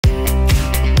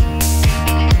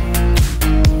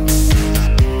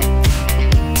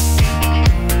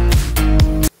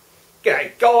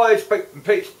guys, Pete from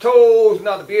Pete's Tools.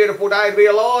 Another beautiful day to be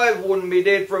alive. Wouldn't be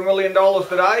dead for $1 million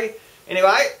today.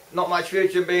 Anyway, not much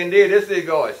future being dead, is there,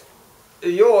 guys?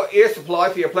 Is your air supply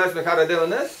for your plasma cutter doing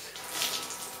this?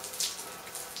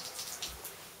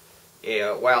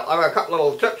 Yeah, well, I've got a couple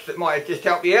little tips that might just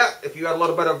help you out if you've got a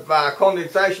little bit of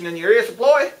condensation in your air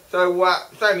supply. So,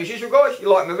 same as usual, guys,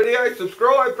 you like my video,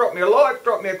 subscribe, drop me a like,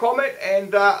 drop me a comment,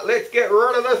 and let's get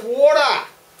rid of this water.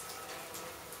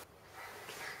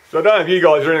 So I don't know if you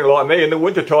guys are anything like me. In the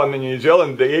winter time in New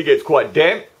Zealand, the air gets quite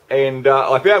damp, and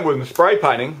I found with spray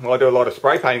painting, well, I do a lot of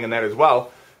spray painting in that as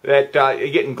well, that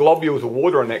you're getting globules of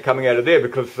water in that coming out of there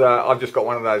because I've just got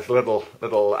one of those little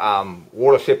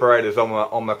water separators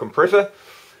on my compressor.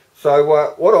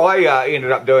 So what I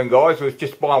ended up doing, guys, was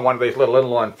just buying one of these little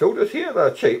inline filters here.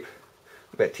 They're cheap,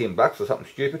 about $10 or something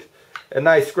stupid, and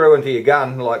they screw into your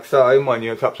gun like so. Mind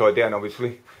you, it's upside down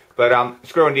obviously, but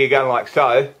screw into your gun like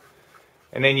so,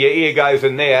 and then your air goes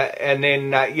in there, and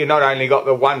then you not only got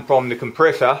the one from the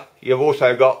compressor, you've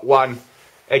also got one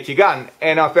at your gun.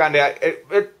 And I found out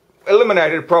it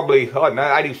eliminated probably, I don't know,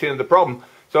 80% of the problem.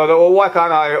 So I thought, well, why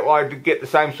can't I get the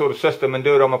same sort of system and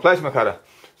do it on my plasma cutter?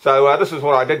 So this is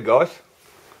what I did, guys.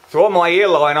 So on my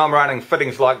airline, I'm running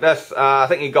fittings like this. I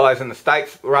think you guys in the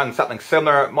States run something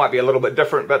similar. It might be a little bit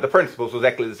different, but the principle's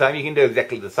exactly the same. You can do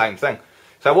exactly the same thing.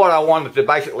 So what I wanted to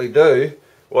basically do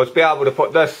was be able to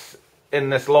put this in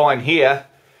this line here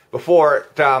before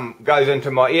it goes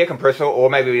into my air compressor, or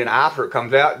maybe even after it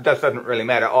comes out. It just doesn't really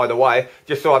matter either way.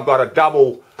 Just so I've got a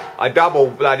double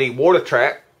bloody water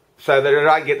trap, so that I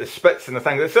don't get the spits and the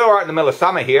things. It's all right in the middle of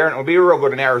summer here, and it'll be real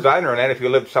good in Arizona and that if you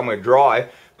live somewhere dry.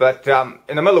 But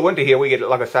in the middle of winter here, we get it,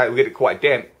 like I say, we get it quite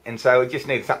damp, and so it just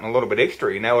needs something a little bit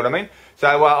extra. You know what I mean?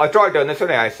 So I tried doing this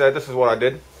anyway. So this is what I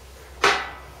did.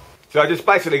 So I just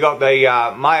basically got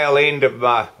the male end of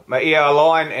my air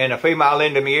line and a female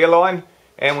end of my air line,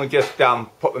 and we just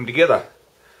put them together.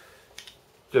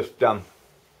 Just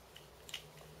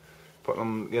put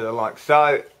them together like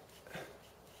so.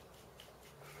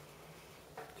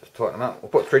 Just tighten them up. We'll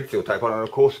put thread seal tape on it,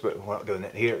 of course, but we're not doing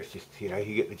that here. It's just, you know,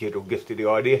 you get the general gist of the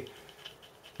idea.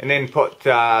 And then put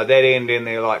that end in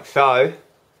there like so.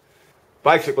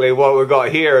 Basically what we've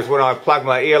got here is when I plug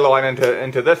my air line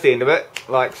into this end of it,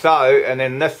 like so, and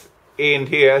then this end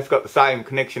here, it's got the same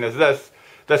connection as this.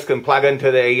 This can plug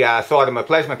into the side of my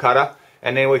plasma cutter,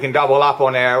 and then we can double up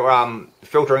on our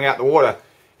filtering out the water.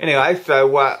 Anyway,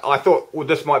 so I thought, well,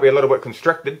 this might be a little bit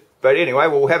constricted, but anyway,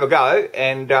 we'll have a go,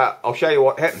 and I'll show you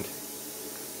what happened.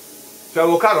 So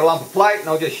we'll cut a lump of plate, and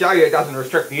I'll just show you it doesn't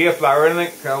restrict the airflow or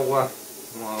anything. So well,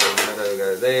 we're going to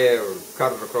go there, or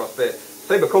cut it across there.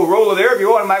 See the cool ruler there. If you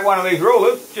want to make one of these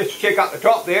rulers, just check up the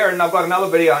top there, and I've got another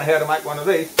video on how to make one of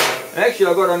these. And actually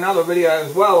I've got another video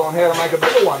as well on how to make a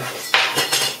bigger one.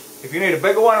 If you need a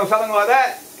bigger one or something like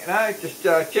that, you know, just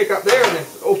check up there, and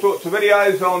there's all sorts of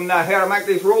videos on how to make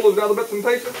these rulers and other bits and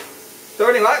pieces. So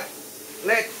anyway,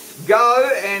 let's go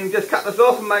and just cut this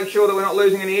off and make sure that we're not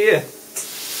losing any air.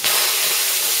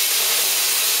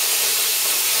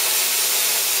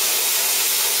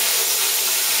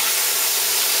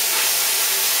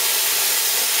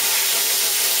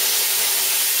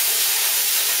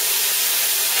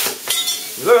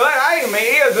 Look at that, hey, my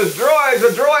ear's as dry as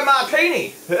a dry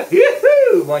martini.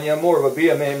 Yahoo! When you're more of a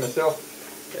beer man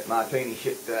myself, that martini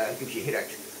shit gives you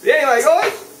headaches. But anyway,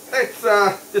 guys, that's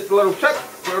just a little tip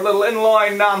for a little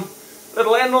inline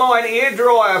air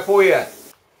dryer for you.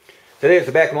 So there's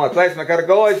the back of my plasma cutter,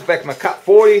 guys, back of my Cut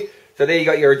 40. So there you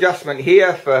got your adjustment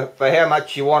here for how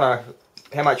much you want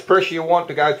to, how much pressure you want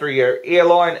to go through your air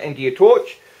line into your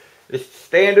torch. It's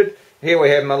standard. Here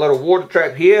we have my little water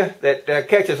trap here that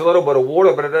catches a little bit of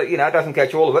water, but it, you know, it doesn't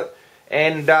catch all of it.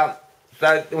 And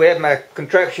so we have my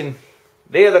contraption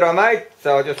there that I made.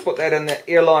 So I just put that in the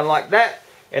air line like that,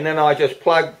 and then I just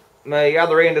plug my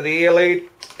other end of the air lead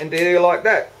into there like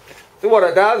that. So what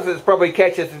it does is probably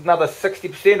catches another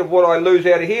 60% of what I lose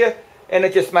out of here, and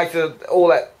it just makes it all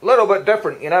that little bit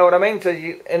different. You know what I mean? So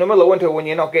you, in the middle of winter, when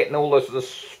you're not getting all the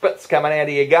spits coming out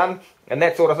of your gun and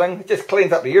that sort of thing, it just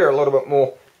cleans up the air a little bit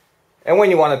more. And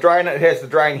when you want to drain it, it has the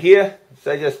drain here.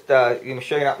 So just you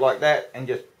machine up like that and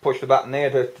just push the button there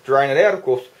to drain it out, of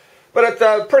course. But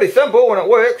it's pretty simple and it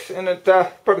works, and it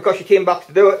probably costs you $10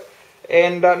 to do it.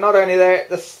 And not only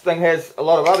that, this thing has a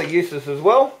lot of other uses as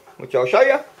well, which I'll show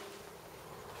you.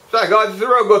 So guys, it's a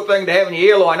real good thing to have in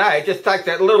your airline, eh? It just takes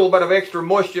that little bit of extra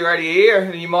moisture out of your air,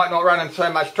 and you might not run into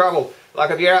so much trouble. Like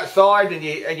if you're outside and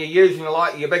you're using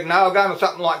like your big nail gun or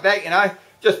something like that, you know,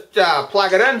 just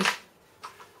plug it in.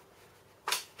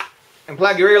 And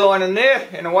plug your air line in there,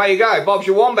 and away you go. Bob's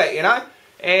your wombat, you know.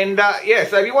 And yeah,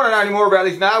 so if you want to know any more about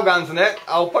these nail guns and that,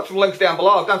 I'll put some links down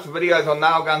below. I've done some videos on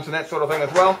nail guns and that sort of thing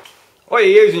as well. Or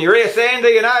you're using your air sander,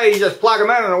 you know, you just plug them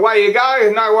in and away you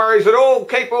go. No worries at all.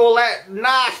 Keep all that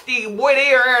nasty wet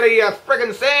air out of your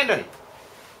friggin' sanding.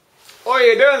 Or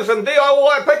you're doing some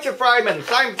DIY picture framing,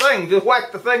 same thing. Just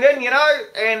whack the thing in, you know,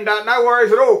 and no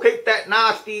worries at all. Keep that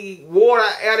nasty water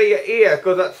out of your ear,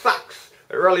 because it sucks.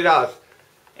 It really does.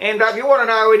 And if you want to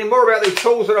know any more about these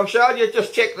tools that I'm showing you,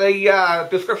 just check the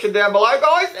description down below,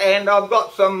 guys. And I've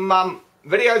got some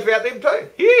videos about them too.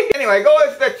 Yeah. Anyway,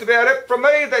 guys, that's about it from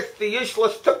me. That's the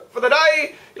useless tip for the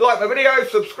day. If you like my video,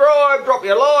 subscribe, drop me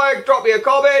a like, drop me a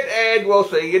comment, and we'll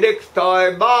see you next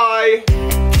time.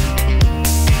 Bye.